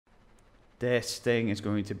This thing is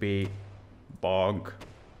going to be bonk,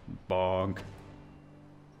 bonk.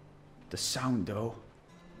 The sound though,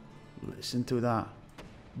 listen to that.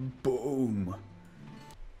 Boom.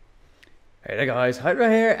 Hey there guys, Hydra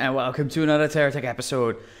here and welcome to another TerraTech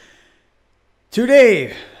episode.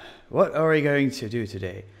 Today, what are we going to do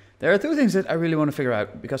today? There are two things that I really want to figure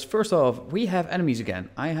out, because first off, we have enemies again.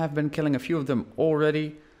 I have been killing a few of them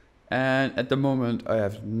already, and at the moment I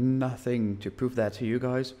have nothing to prove that to you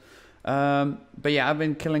guys. But yeah, I've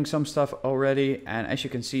been killing some stuff already, and as you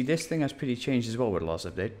can see, this thing has pretty changed as well with the last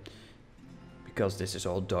update. Because this is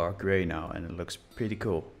all dark grey now, and it looks pretty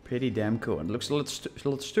cool. Pretty damn cool. And it looks a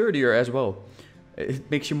lot sturdier as well. It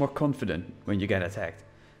makes you more confident when you get attacked,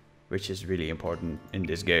 which is really important in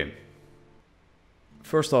this game.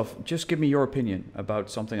 First off, just give me your opinion about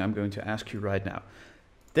something I'm going to ask you right now.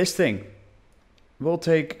 This thing will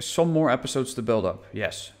take some more episodes to build up,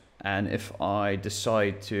 yes. And if I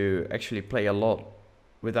decide to actually play a lot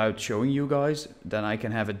without showing you guys, then I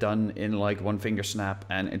can have it done in like one finger snap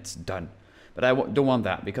and it's done. But I don't want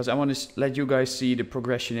that, because I want to let you guys see the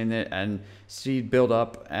progression in it and see it build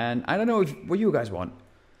up. And I don't know what you guys want,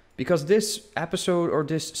 because this episode or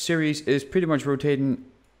this series is pretty much rotating,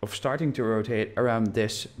 or starting to rotate around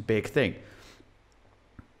this big thing.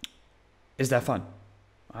 Is that fun?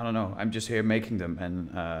 I don't know. I'm just here making them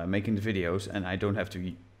and making the videos, and I don't have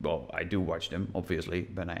to. Well, I do watch them obviously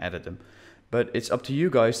when I edit them, but it's up to you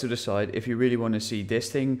guys to decide if you really want to see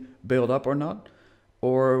this thing build up or not.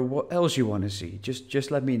 Or what else you want to see. Just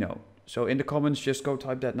let me know. So in the comments, just go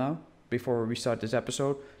type that now before we start this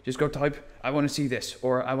episode. Just go type, I want to see this,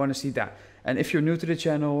 or I want to see that. And if you're new to the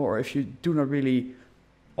channel, or if you do not really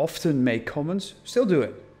often make comments, still do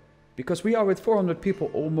it. Because we are with 400 people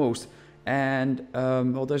almost. And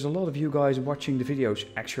well, there's a lot of you guys watching the videos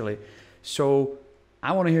actually. So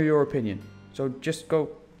I want to hear your opinion. So just go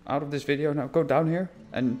out of this video now, go down here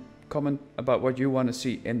and comment about what you want to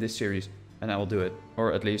see in this series. And I will do it,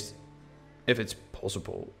 or at least if it's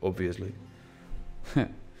possible, obviously. So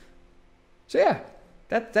yeah,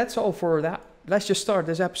 that's all for that. Let's just start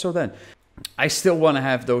this episode then. I still want to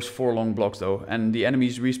have those 4 long blocks though, and the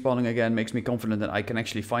enemies respawning again makes me confident that I can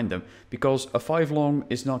actually find them, because a 5 long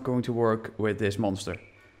is not going to work with this monster.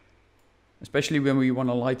 Especially when we want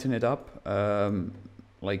to lighten it up,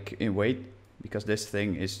 like in weight, because this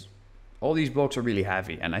thing is... All these blocks are really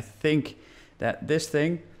heavy, and I think that this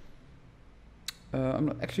thing...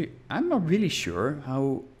 I'm not really sure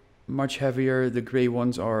how much heavier the grey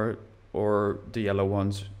ones are or the yellow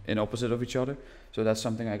ones in opposite of each other. So that's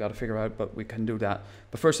something I gotta figure out, but we can do that.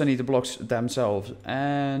 But first I need the blocks themselves.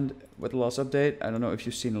 And with the last update, I don't know if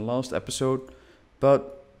you've seen the last episode,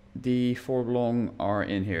 but the 4 long are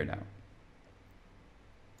in here now.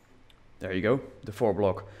 There you go, the 4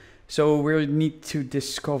 block. So we need to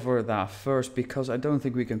discover that first, because I don't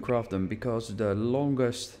think we can craft them, because the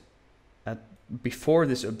longest before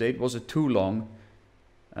this update was a 2 long,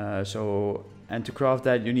 and to craft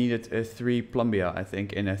that you needed a 3 plumbia, I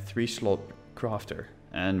think, in a 3 slot crafter,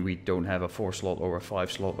 and we don't have a 4 slot or a 5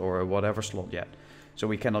 slot or a whatever slot yet, so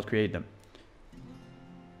we cannot create them.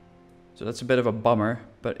 So that's a bit of a bummer,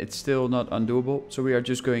 but it's still not undoable. So we are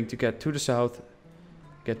just going to get to the south,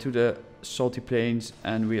 get to the salty plains,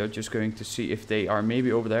 and we are just going to see if they are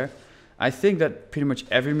maybe over there. I think that pretty much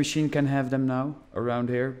every machine can have them now around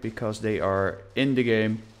here, because they are in the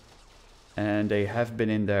game and they have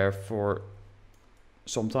been in there for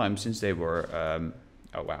some time, since they were...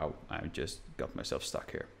 oh wow, I just got myself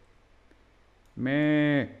stuck here.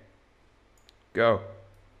 Meh. Go.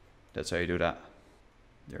 That's how you do that.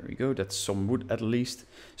 There we go, that's some wood at least.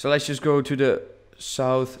 So let's just go to the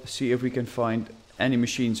south, see if we can find any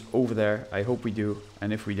machines over there. I hope we do,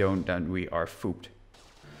 and if we don't, then we are fooped.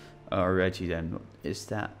 Alrighty then, is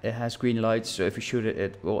that... It has green lights, so if you shoot it,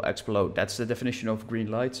 it will explode. That's the definition of green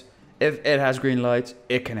lights. If it has green lights,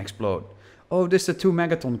 it can explode. Oh, this is the 2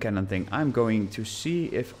 Megaton cannon thing. I'm going to see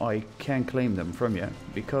if I can claim them from you,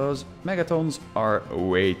 because Megatons are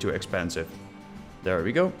way too expensive. There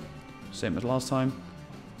we go, same as last time.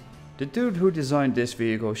 The dude who designed this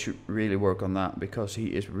vehicle should really work on that, because he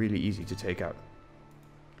is really easy to take out.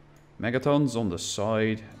 Megatons on the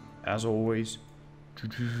side, as always.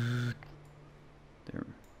 There.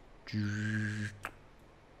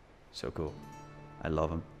 So cool. I love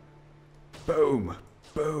him. Boom!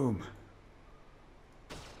 Boom!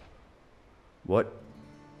 What?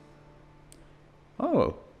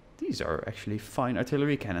 Oh, these are actually fine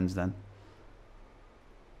artillery cannons then.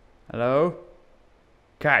 Hello?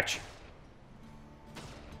 Catch!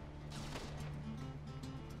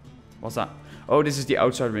 What's that? Oh, this is the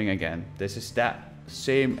outside ring again. This is that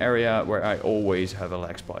same area where I always have a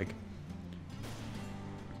lag spike.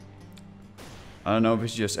 I don't know if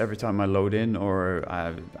it's just every time I load in or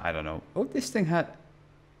I don't know. Oh, this thing had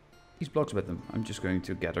these blocks with them. I'm just going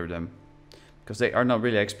to gather them because they are not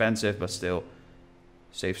really expensive, but still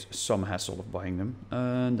saves some hassle of buying them.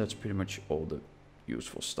 And that's pretty much all the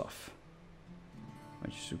useful stuff. I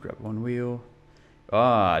just grab one wheel.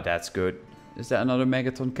 Ah, that's good. Is that another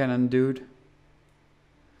Megaton cannon, dude?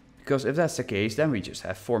 Because if that's the case, then we just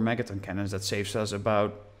have 4 Megaton cannons. That saves us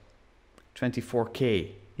about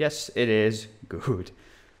 24k. Yes, it is. Good.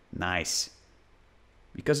 Nice.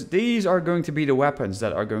 Because these are going to be the weapons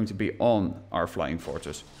that are going to be on our flying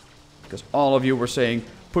fortress. Because all of you were saying,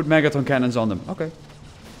 put Megaton cannons on them. Okay.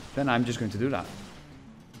 Then I'm just going to do that.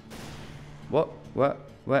 What?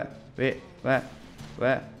 Wait,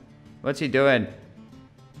 what's he doing?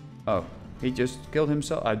 Oh, he just killed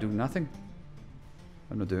himself. I do nothing.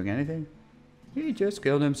 I'm not doing anything. He just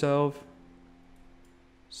killed himself.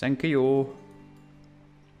 Thank you.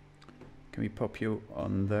 Can we pop you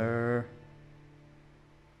on there?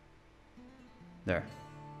 There.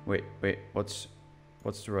 Wait, what's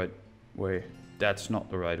the right way? That's not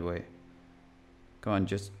the right way. Come on,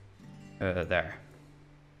 just there.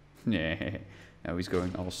 Yeah. Now he's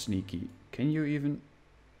going all sneaky. Can you even...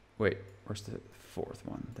 Wait, where's the 4th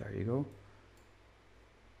one? There you go.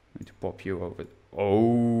 I'm going to pop you over...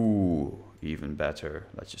 Oh, even better.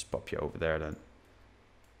 Let's just pop you over there then.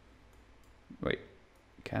 Wait,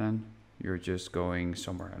 cannon, you're just going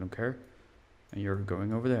somewhere. I don't care. And you're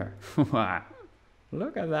going over there.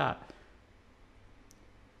 Look at that.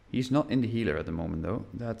 He's not in the healer at the moment though.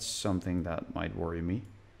 That's something that might worry me.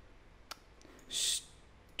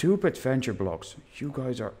 Stupid venture blocks. You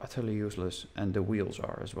guys are utterly useless. And the wheels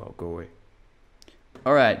are as well. Go away.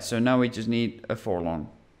 Alright, so now we just need a forlorn.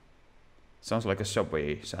 Sounds like a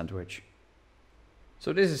Subway sandwich.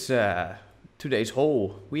 So this is today's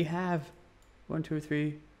haul. We have 1, 2,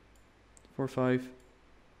 3, 4, 5,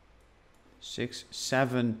 6,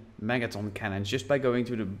 7 Megaton cannons just by going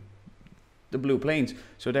to the blue plains.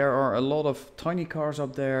 So there are a lot of tiny cars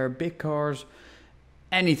up there, big cars,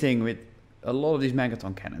 anything with a lot of these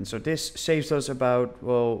Megaton cannons. So this saves us about,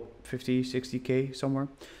 well, 50, 60k somewhere.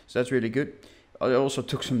 So that's really good. I also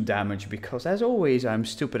took some damage because, as always, I'm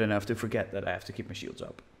stupid enough to forget that I have to keep my shields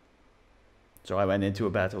up. So I went into a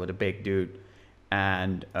battle with a big dude,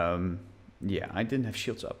 and yeah, I didn't have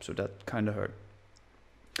shields up, so that kind of hurt.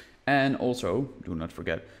 And also, do not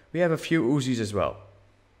forget, we have a few Uzis as well.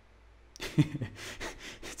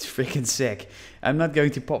 It's freaking sick. I'm not going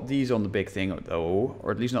to pop these on the big thing though, or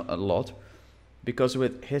at least not a lot. Because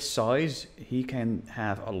with his size, he can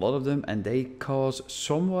have a lot of them and they cause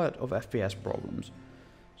somewhat of FPS problems.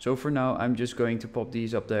 So for now, I'm just going to pop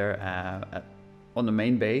these up there on the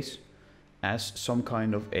main base as some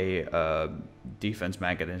kind of a defense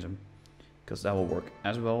mechanism. Because that will work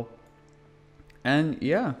as well. And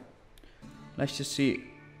yeah, let's just see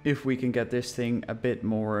if we can get this thing a bit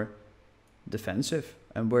more defensive.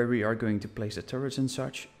 And where we are going to place the turrets and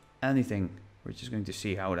such. Anything. We're just going to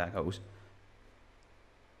see how that goes.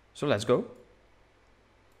 So let's go.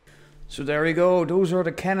 So there we go. Those are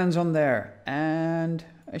the cannons on there. And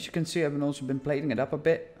as you can see, I've also been plating it up a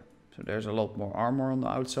bit. So there's a lot more armor on the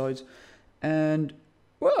outsides. And,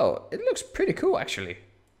 well, it looks pretty cool actually.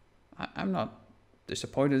 I'm not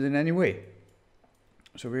disappointed in any way.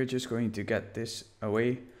 So we're just going to get this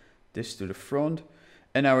away. This to the front.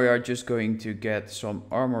 And now we are just going to get some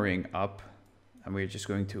armoring up. And we're just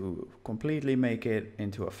going to completely make it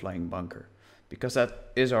into a flying bunker. Because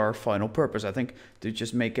that is our final purpose, I think, to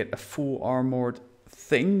just make it a full armored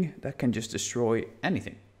thing that can just destroy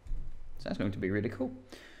anything. So that's going to be really cool.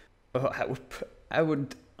 Oh, I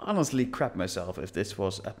would honestly crap myself if this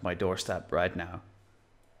was at my doorstep right now.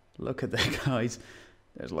 Look at that, guys.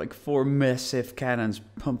 There's like 4 massive cannons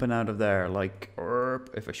pumping out of there. Like,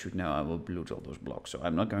 if I shoot now, I will loot all those blocks. So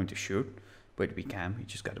I'm not going to shoot. But we can. We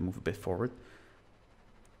just got to move a bit forward.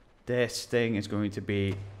 This thing is going to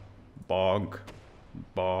be... Bonk.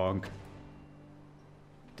 Bonk.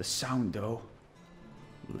 The sound though.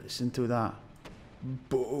 Listen to that.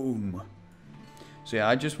 Boom. So yeah,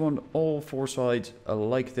 I just want all 4 sides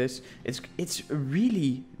like this. It's a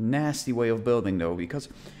really nasty way of building though, because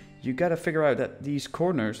you gotta figure out that these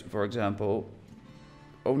corners, for example,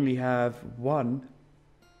 only have 1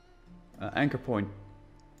 anchor point.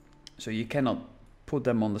 So you cannot put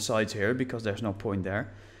them on the sides here because there's no point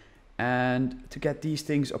there. And to get these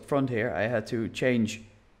things up front here, I had to change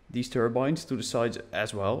these turbines to the sides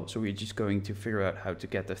as well. So we're just going to figure out how to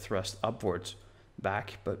get the thrust upwards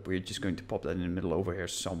back. But we're just going to pop that in the middle over here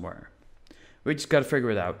somewhere. We just got to figure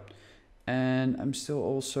it out. And I'm still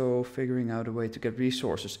also figuring out a way to get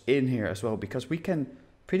resources in here as well. Because we can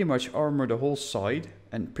pretty much armor the whole side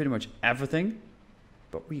and pretty much everything.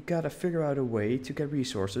 But we gotta figure out a way to get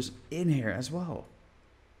resources in here as well.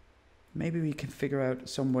 Maybe we can figure out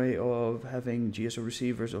some way of having GSO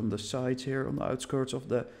receivers on the sides here, on the outskirts of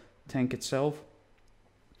the tank itself.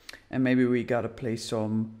 And maybe we gotta place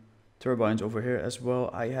some turbines over here as well.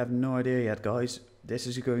 I have no idea yet, guys. This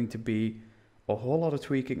is going to be a whole lot of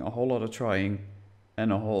tweaking, a whole lot of trying,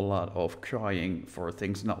 and a whole lot of crying for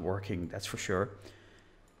things not working, that's for sure.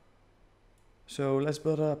 So let's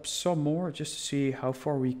build up some more just to see how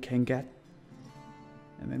far we can get.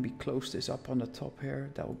 And maybe close this up on the top here.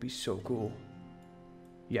 That would be so cool.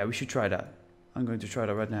 Yeah, we should try that. I'm going to try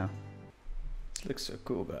that right now. This looks so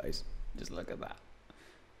cool, guys. Just look at that.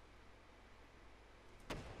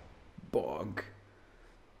 Bog.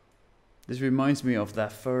 This reminds me of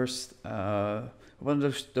that first, one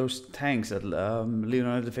of those tanks that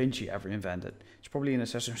Leonardo da Vinci ever invented. It's probably in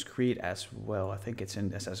Assassin's Creed as well. I think it's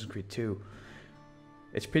in Assassin's Creed 2.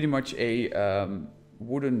 It's pretty much a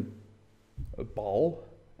wooden ball,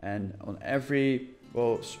 and on every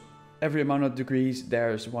amount of degrees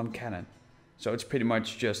there's one cannon. So it's pretty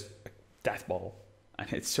much just a death ball,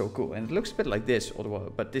 and it's so cool. And it looks a bit like this,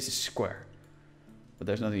 but this is square. But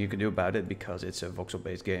there's nothing you can do about it because it's a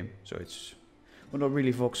voxel-based game. So it's, well, not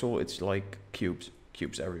really voxel, it's like cubes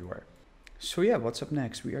everywhere. So yeah, what's up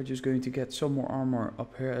next? We are just going to get some more armor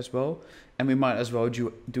up here as well. And we might as well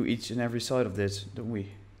do each and every side of this, don't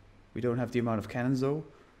we? We don't have the amount of cannons though.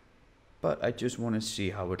 But I just want to see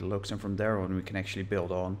how it looks, and from there on we can actually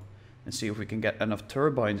build on. And see if we can get enough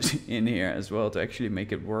turbines in here as well to actually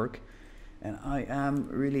make it work. And I am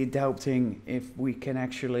really doubting if we can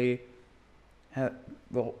actually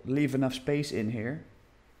leave enough space in here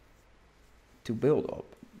to build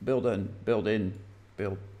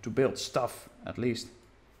stuff at least,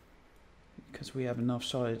 because we have enough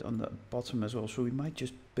side on the bottom as well. So we might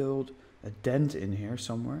just build a dent in here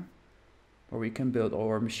somewhere, or we can build all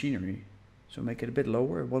our machinery. So make it a bit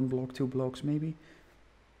lower, 1 block, 2 blocks maybe.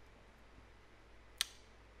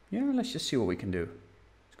 Yeah, let's just see what we can do.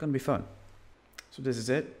 It's gonna be fun. So this is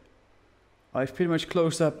it. I've pretty much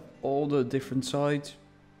closed up all the different sides.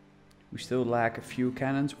 We still lack a few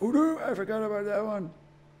cannons. Oh no, I forgot about that one.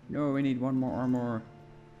 No, we need one more armor.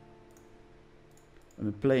 I've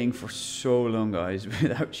been playing for so long, guys,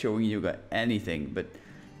 without showing you guys anything. But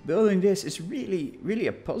building this is really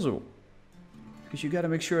a puzzle. Because you gotta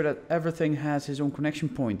make sure that everything has its own connection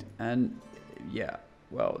point. And yeah,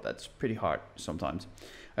 well, that's pretty hard sometimes.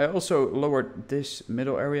 I also lowered this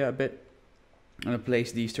middle area a bit. And I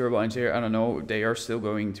placed these turbines here. I don't know, they are still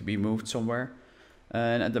going to be moved somewhere.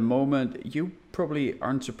 And at the moment, you probably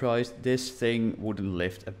aren't surprised, this thing wouldn't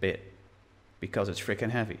lift a bit. Because it's freaking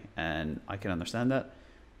heavy. And I can understand that.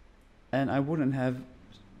 And I wouldn't have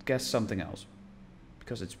guessed something else.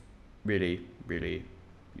 Because it's really,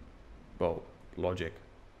 well, logic.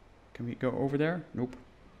 Can we go over there? Nope.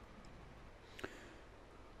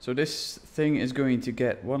 So this thing is going to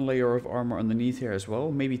get 1 layer of armor underneath here as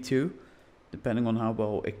well. Maybe 2. Depending on how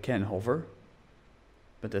well it can hover.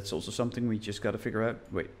 But that's also something we just got to figure out.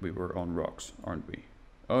 Wait, we were on rocks, aren't we?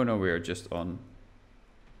 Oh no, we are just on...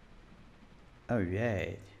 Oh yeah.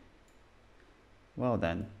 Well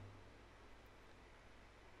then.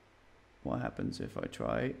 What happens if I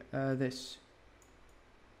try this?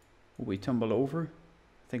 Will we tumble over?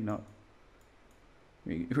 I think not.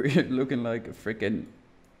 We're looking like a freaking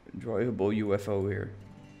drivable UFO here.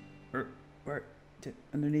 Where?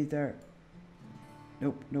 Underneath there.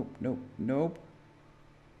 Nope, nope, nope, nope.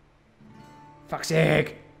 Fuck's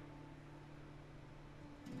sake!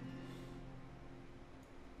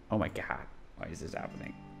 Oh my god, why is this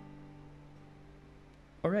happening?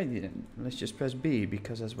 Alrighty then, let's just press B,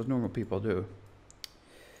 because that's what normal people do.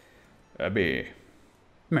 B.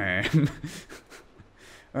 Man.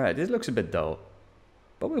 Alright, this looks a bit dull.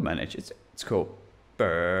 But we'll manage, it's cool.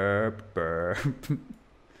 Burp, burp.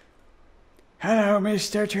 Hello,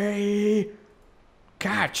 Mr. Tree!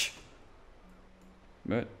 Catch!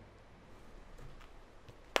 What?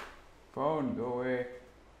 Phone, go away.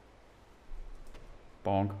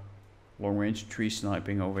 Bonk. Long range tree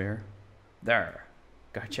sniping over here. There.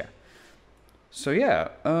 Gotcha. So yeah,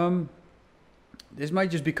 this might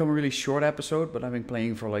just become a really short episode, but I've been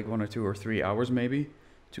playing for like 1 or 2 or 3 hours maybe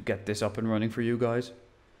to get this up and running for you guys.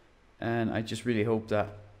 And I just really hope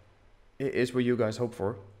that it is what you guys hope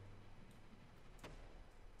for.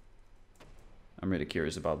 I'm really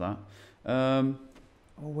curious about that.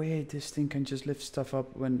 Oh wait, this thing can just lift stuff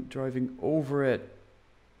up when driving over it.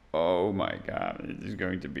 Oh my god, it is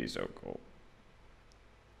going to be so cool.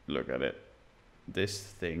 Look at it. This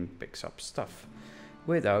thing picks up stuff.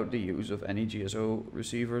 without the use of any GSO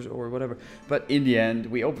receivers or whatever. But in the end,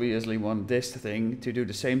 we obviously want this thing to do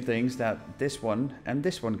the same things that this one and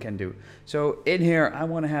this one can do. So in here, I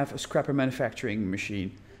want to have a scrapper manufacturing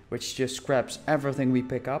machine, which just scraps everything we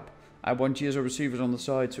pick up. I want GSO receivers on the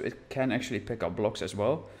side so it can actually pick up blocks as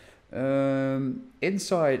well.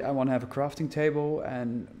 Inside, I want to have a crafting table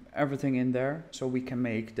and everything in there so we can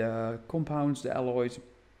make the compounds, the alloys,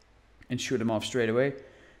 and shoot them off straight away.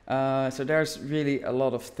 So there's really a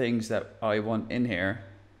lot of things that I want in here,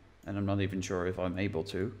 and I'm not even sure if I'm able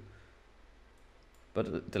to.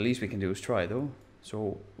 But the least we can do is try though,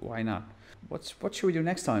 so why not? What should we do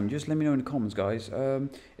next time? Just let me know in the comments, guys.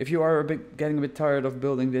 If you are getting a bit tired of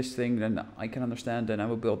building this thing, then I can understand, then I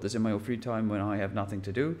will build this in my own free time when I have nothing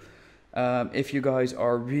to do. If you guys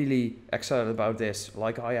are really excited about this,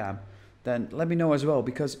 like I am, then let me know as well,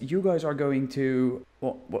 because you guys are going to...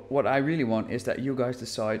 What I really want is that you guys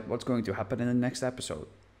decide what's going to happen in the next episode.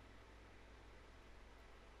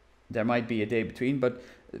 There might be a day between, but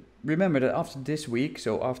remember that after this week,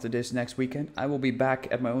 so after this next weekend, I will be back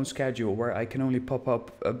at my own schedule where I can only pop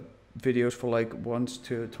up videos for like once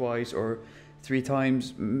to twice or 3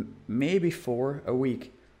 times, maybe 4 a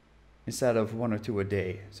week, instead of 1 or 2 a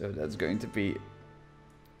day. So that's going to be,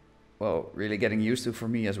 well, really getting used to for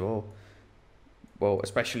me as well. Well,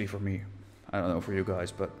 especially for me. I don't know for you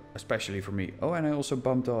guys, but especially for me. Oh, and I also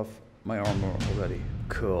bumped off my armor already.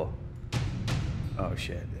 Cool. Oh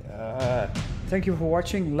shit. Thank you for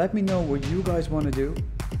watching. Let me know what you guys want to do,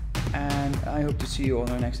 and I hope to see you on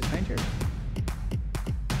our next adventure.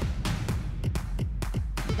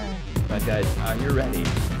 But guys, are you ready?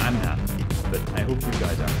 I'm not, but I hope you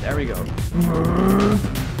guys are. There we go.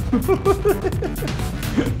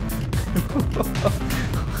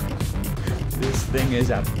 This thing is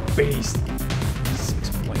a beast.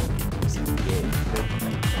 6.68.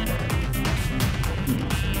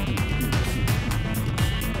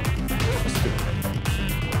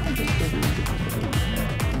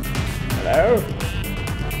 Hello?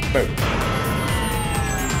 Boom.